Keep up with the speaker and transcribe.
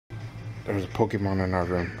There's a Pokemon in our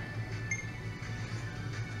room.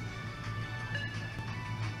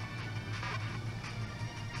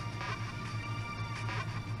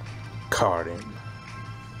 Caught him.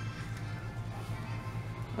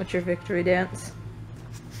 What's your victory dance?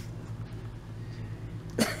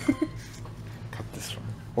 Got this one.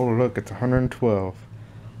 Oh look, it's 112.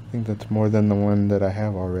 I think that's more than the one that I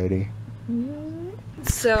have already.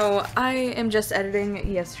 So I am just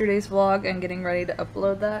editing yesterday's vlog and getting ready to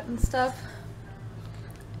upload that and stuff.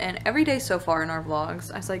 And every day so far in our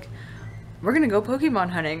vlogs, I was like, we're gonna go Pokemon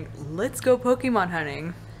hunting. Let's go Pokemon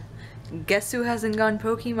hunting. Guess who hasn't gone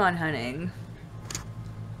Pokemon hunting?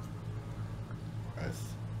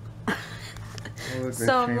 Us. Oh,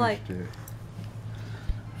 So I'm like, it.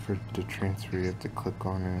 For the transfer, you have to click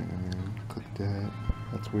on it and then click that.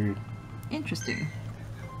 That's weird. interesting.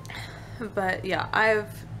 But yeah,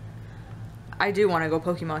 I do want to go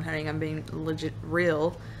Pokemon hunting. I'm being legit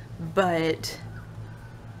real, but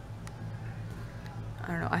I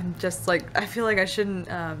don't know. I'm just like, I feel like I shouldn't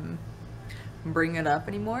bring it up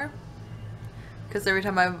anymore, because every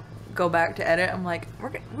time I go back to edit, I'm like,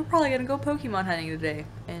 we're probably gonna go Pokemon hunting today,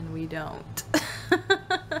 and we don't.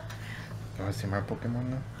 You want to see my Pokemon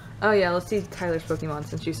now? Oh yeah, let's see Tyler's Pokemon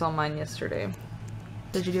since you saw mine yesterday.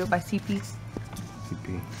 Did you do it by CP?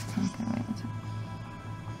 CP. Okay, wait.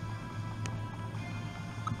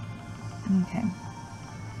 Okay.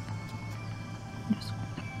 Just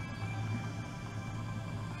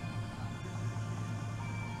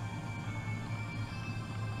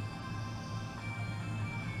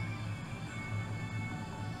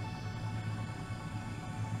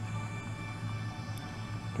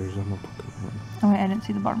There's my Pokemon. oh wait, I didn't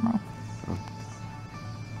see the bottom row. Oh.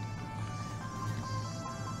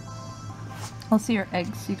 Let's see your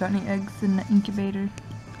eggs. You got any eggs in the incubator?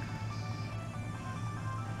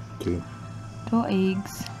 2. 2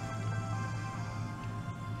 eggs.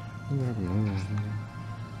 You have another one.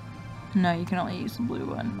 No, you can only use the blue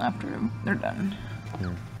one after they're done.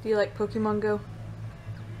 Yeah. Do you like Pokemon Go?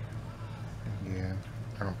 Yeah.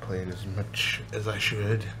 I don't play it as much as I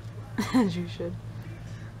should. As you should.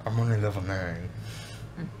 I'm only level 9.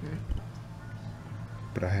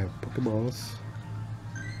 But I have Pokeballs.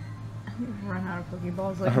 You've run out of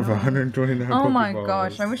Pokeballs. I have 129 Pokeballs. Oh my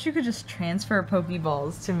gosh, I wish you could just transfer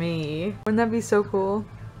Pokeballs to me. Wouldn't that be so cool?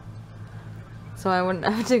 So I wouldn't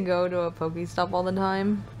have to go to a Pokestop all the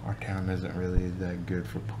time. Our town isn't really that good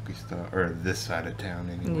for Pokestop, or this side of town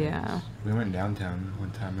anyways. Yeah. We went downtown one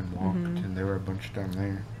time and walked, and there were a bunch down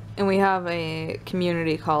there. And we have a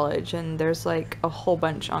community college, and there's like a whole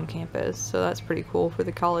bunch on campus, so that's pretty cool for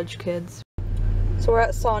the college kids. So we're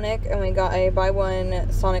at Sonic, and we got a buy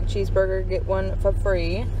one Sonic cheeseburger, get one for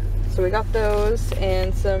free. So we got those,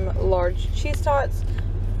 and some large cheese tots,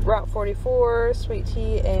 Route 44, sweet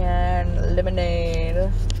tea, and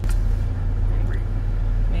lemonade.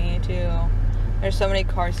 Me too. There's so many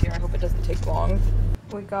cars here, I hope it doesn't take long.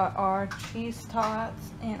 We got our cheese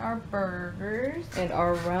tots and our burgers and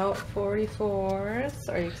our Route 44s.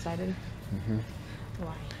 Are you excited?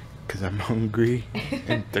 Why? Because I'm hungry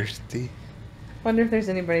and thirsty. Wonder if there's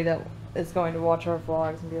anybody that is going to watch our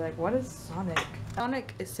vlogs and be like, what is Sonic?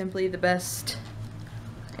 Sonic is simply the best,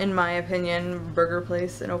 in my opinion, burger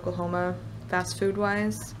place in Oklahoma, fast food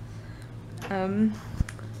wise. You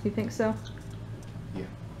think so? Yeah.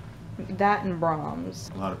 That and Brahms.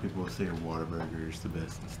 A lot of people say Whataburger is the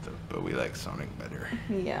best and stuff, but we like Sonic better.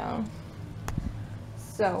 Yeah.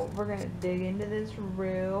 So we're gonna dig into this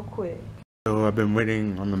real quick. So I've been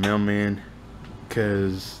waiting on the mailman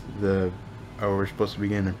because we're supposed to be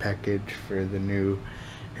getting a package for the new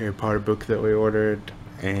Harry Potter book that we ordered,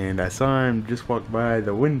 and I saw him just walk by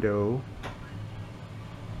the window,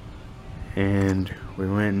 and we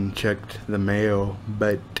went and checked the mail,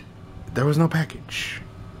 but there was no package.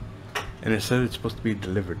 And it said it's supposed to be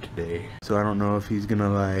delivered today. So I don't know if he's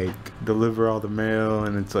gonna like deliver all the mail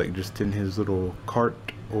and it's like just in his little cart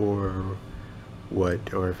or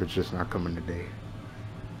what, or if it's just not coming today.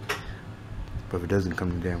 But if it doesn't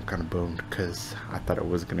come today, I'm kind of bummed because I thought it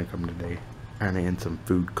was gonna come today. Kind of in some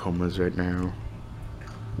food comas right now.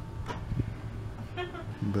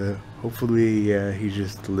 But hopefully he's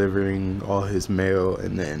just delivering all his mail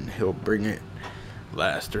and then he'll bring it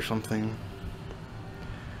last or something.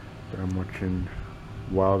 But I'm watching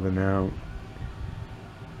Wild 'N Out.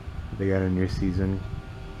 They got a new season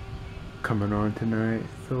coming on tonight,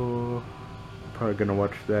 so probably gonna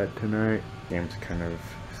watch that tonight. Sam's kind of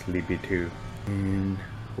sleepy too. And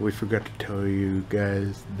we forgot to tell you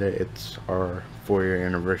guys that it's our 4-year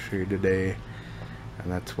anniversary today,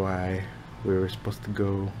 and that's why we were supposed to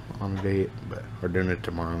go on a date, but we're doing it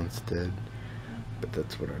tomorrow instead. But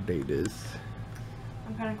that's what our date is.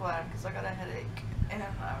 I'm kind of glad because I got a headache, and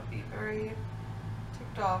I would be very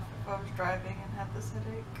ticked off if I was driving and had this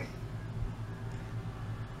headache.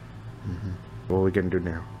 What are we gonna do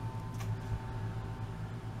now?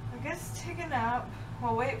 I guess take a nap.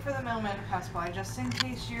 We'll wait for the mailman to pass by just in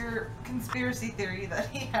case your conspiracy theory that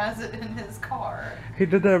he has it in his car. He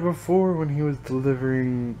did that before when he was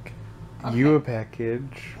delivering you a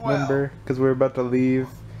package. Well, remember? Because we were about to leave,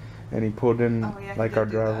 and he pulled in like our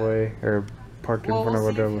did driveway or parked in front of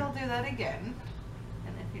our driveway. We'll see if he'll do that again.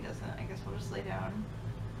 And if he doesn't, I guess we'll just lay down.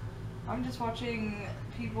 I'm just watching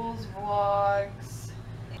people's vlogs.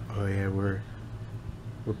 Oh yeah, we're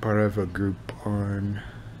part of a group on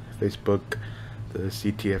Facebook, the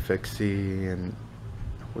CTFXC, and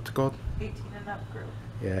what's it called? 18 and up group.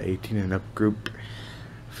 Yeah, 18 and up group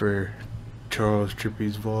for Charles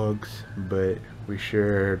Trippy's vlogs, but we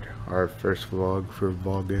shared our first vlog for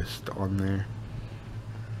Vlogust on there.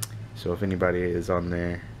 So if anybody is on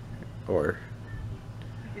there, or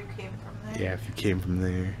if you came from there. Yeah, if you came from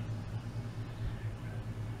there,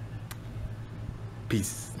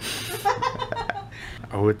 peace.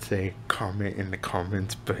 I would say comment in the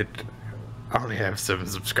comments, but I only have 7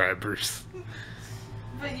 subscribers.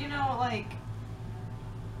 But you know, like,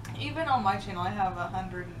 even on my channel, I have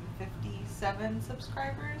 157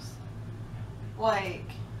 subscribers. Like,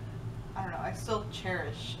 I don't know, I still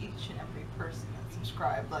cherish each and every person that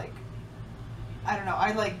subscribed. Like, I don't know,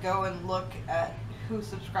 I like go and look at who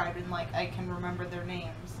subscribed and like I can remember their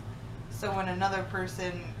names. So when another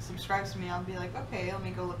person subscribes to me, I'll be like, okay, let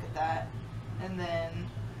me go look at that. And then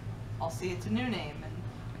I'll see it's a new name. And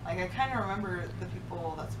like, I kind of remember the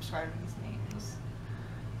people that subscribe to these names.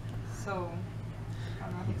 So, I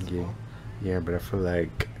don't know, I think it's cool. Yeah, but I feel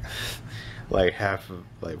like like half of,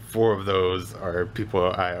 like 4 of those are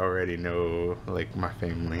people I already know, like my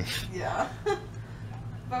family. Yeah.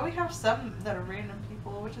 But we have some that are random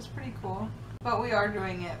people, which is pretty cool. But we are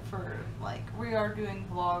doing it for, like, we are doing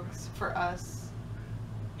vlogs for us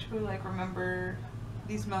to, like, remember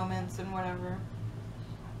these moments and whatever.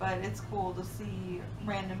 But it's cool to see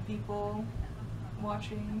random people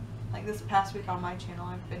watching. Like, this past week on my channel,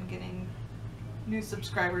 I've been getting new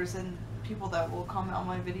subscribers and people that will comment on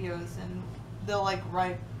my videos, and they'll, like,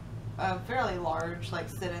 write fairly large, like,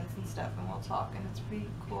 sit-ins and stuff, and we'll talk, and it's pretty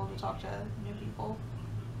cool to talk to new people.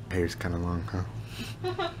 Hair's kind of long, huh?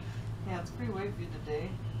 Yeah, it's pretty wavy today.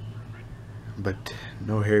 But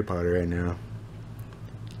no Harry Potter right now.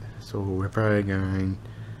 So we're probably going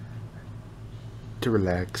to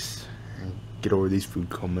relax and get over these food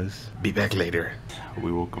comas. Be back later.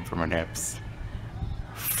 We woke up from our naps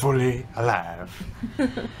fully alive.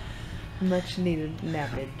 Much needed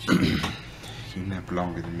nappage. You nap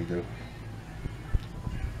longer than me though.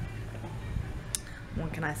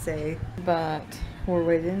 What can I say? But we're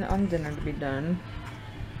waiting on dinner to be done.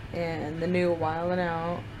 And the new Wild 'N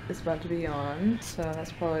Out is about to be on. So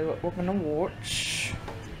that's probably what we're gonna watch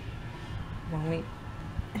when we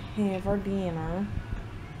have our dinner.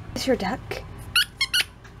 Is your duck?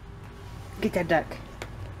 Get that duck.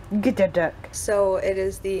 Get that duck. So it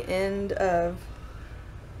is the end of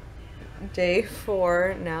day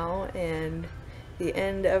 4 now, and the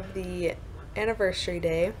end of the anniversary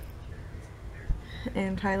day.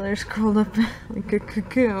 And Tyler's curled up like a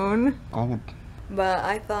cocoon. Oh. But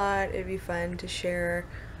I thought it'd be fun to share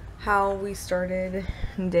how we started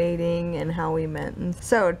dating and how we met.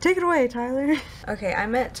 So take it away, Tyler. Okay, I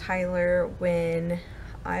met Tyler when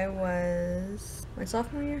I was my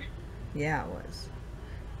sophomore year? Yeah, it was.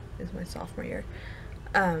 It was my sophomore year.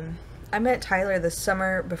 I met Tyler the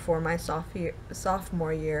summer before my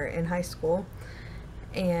sophomore year in high school,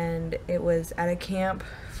 and it was at a camp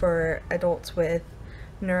for adults with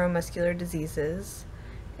neuromuscular diseases,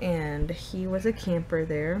 and he was a camper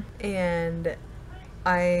there, and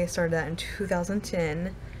I started that in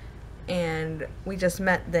 2010, and we just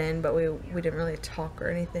met then, but we didn't really talk or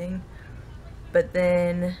anything. But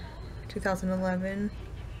then 2011,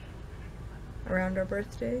 around our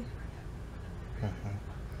birthday,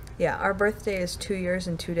 yeah, our birthday is 2 years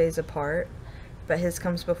and 2 days apart, but his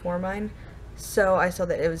comes before mine. So I saw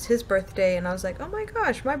that it was his birthday, and I was like, oh my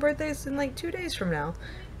gosh, my birthday's in like 2 days from now.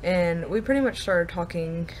 And we pretty much started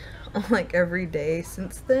talking like every day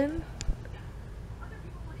since then.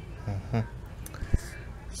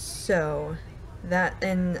 So that,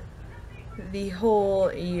 in the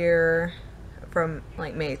whole year from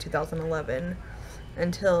like May 2011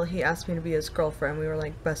 until he asked me to be his girlfriend, we were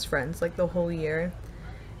like best friends like the whole year.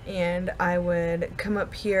 And I would come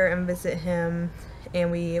up here and visit him, and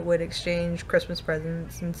we would exchange Christmas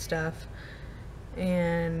presents and stuff.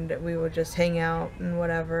 and we would just hang out and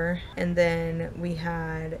whatever. And then we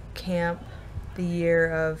had camp the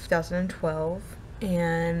year of 2012,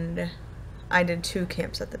 and I did 2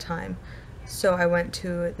 camps at the time. So I went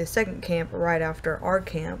to the second camp right after our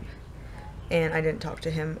camp, and I didn't talk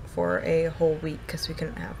to him for a whole week because we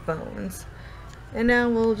couldn't have phones. And now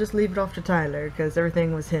we'll just leave it off to Tyler because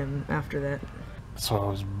everything was him after that. So I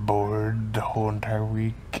was bored the whole entire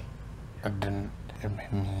week. It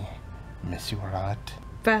made me miss you a lot.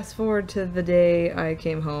 Fast forward to the day I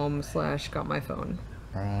came home / got my phone.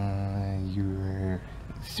 You were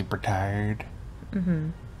super tired. Mm-hmm.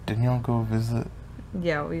 Didn't y'all go visit?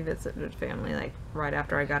 Yeah, we visited family like right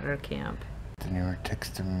after I got out of camp. Then you were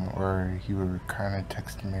texting, or you were kind of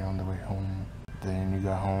texting me on the way home. Then you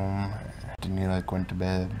got home. Then you like went to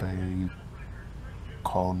bed, but you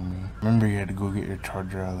called me. Remember you had to go get your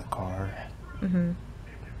charger out of the car? Mm-hmm.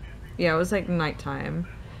 Yeah, it was like nighttime,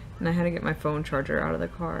 and I had to get my phone charger out of the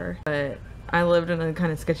car. But I lived in a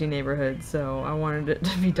kind of sketchy neighborhood, so I wanted it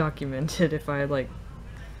to be documented if I had like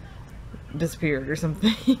disappeared or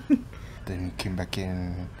something. Then you came back in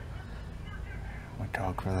and we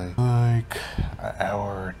talked for like an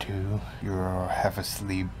hour or 2. You were half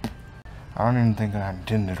asleep. I don't even think I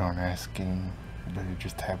intended on asking, but it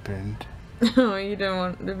just happened. Oh, you didn't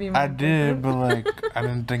want to be I did, but like, I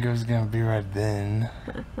didn't think it was gonna be right then.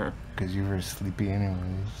 Because you were sleepy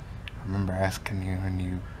anyways. I remember asking you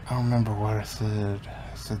and I don't remember what I said.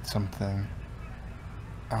 I said something.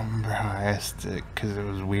 I don't remember how I asked it, because it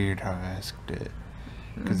was weird how I asked it.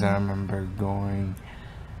 Because I remember going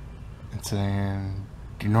and saying,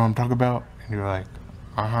 do you know what I'm talking about? And you were like,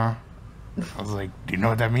 uh-huh. I was like, do you know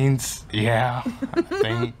what that means? Yeah, I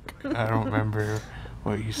think. I don't remember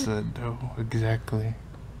what you said, though, exactly.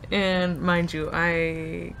 And mind you,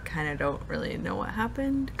 I kind of don't really know what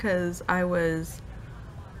happened, because I was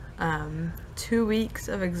 2 weeks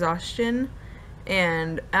of exhaustion,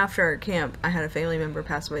 and after our camp, I had a family member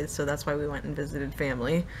pass away, so that's why we went and visited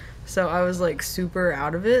family. So I was like super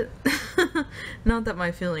out of it. Not that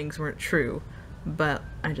my feelings weren't true, but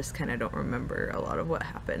I just kind of don't remember a lot of what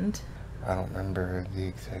happened. I don't remember the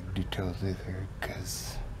exact details either,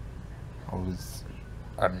 because I was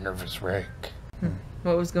a nervous wreck.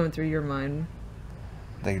 What was going through your mind?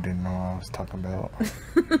 They didn't know what I was talking about.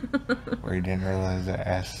 Or you didn't realize I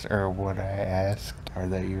asked, or what I asked, or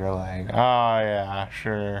that you were like, oh yeah,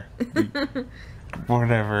 sure.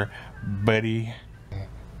 Whatever, buddy.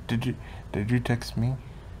 Did you text me?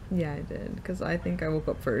 Yeah, I did, because I think I woke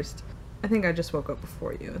up first. I think I just woke up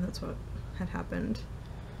before you, and that's what had happened.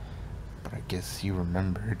 But I guess you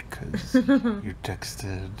remembered, because you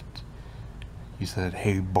texted, you said,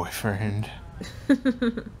 hey boyfriend.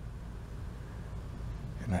 And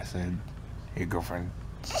I said, hey girlfriend.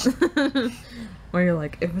 Or you're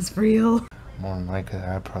like, it was real. More than likely,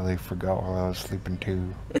 I probably forgot while I was sleeping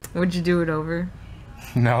too. Would you do it over?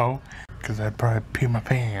 No, because I'd probably pee my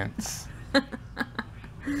pants.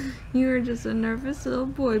 You were just a nervous little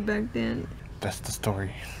boy back then. That's the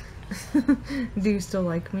story. Do you still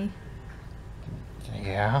like me?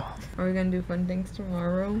 Yeah. Are we gonna do fun things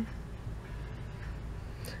tomorrow?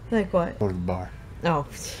 Like what? Go to the bar. Oh,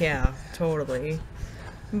 yeah, totally.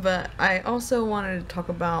 But I also wanted to talk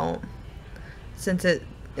about, since it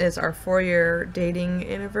is our 4-year dating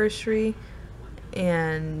anniversary,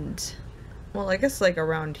 and, well, I guess like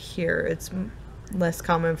around here, it's less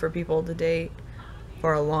common for people to date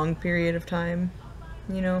for a long period of time,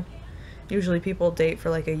 you know? Usually people date for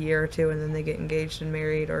like a year or 2 and then they get engaged and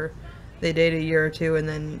married, or they date a year or 2 and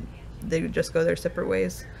then they just go their separate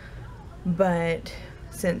ways. But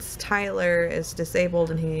since Tyler is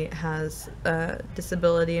disabled and he has a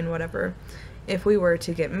disability and whatever, if we were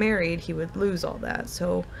to get married, he would lose all that.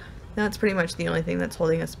 So that's pretty much the only thing that's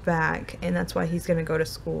holding us back, and that's why he's going to go to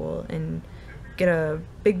school and get a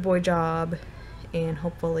big boy job, and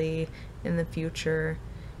hopefully in the future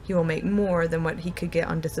he will make more than what he could get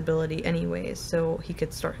on disability anyways, so he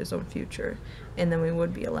could start his own future, and then we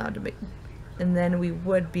would be allowed to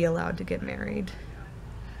get married.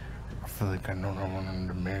 I feel like I don't want him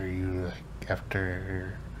to marry you like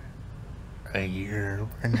after a year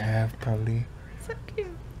and a half, probably. So cute.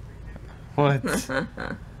 What?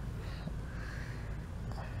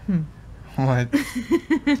 What?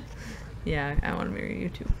 Yeah, I want to marry you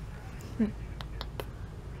too.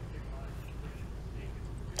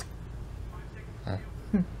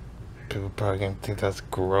 People probably gonna think that's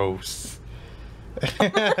gross.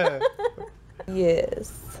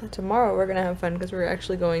 Yes. Tomorrow we're gonna have fun because we're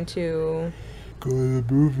actually going to go to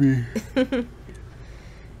the movie.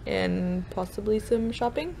 And possibly some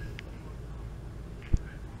shopping.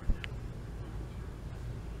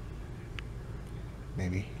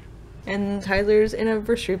 maybe. And Tyler's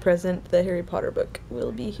anniversary present, the Harry Potter book,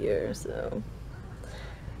 will be here, so.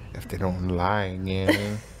 If they don't lie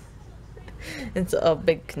again. It's a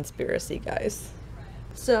big conspiracy, guys.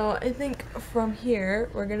 So I think from here,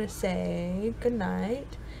 we're gonna say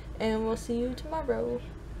goodnight, and we'll see you tomorrow.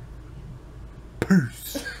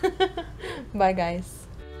 Peace. Bye, guys.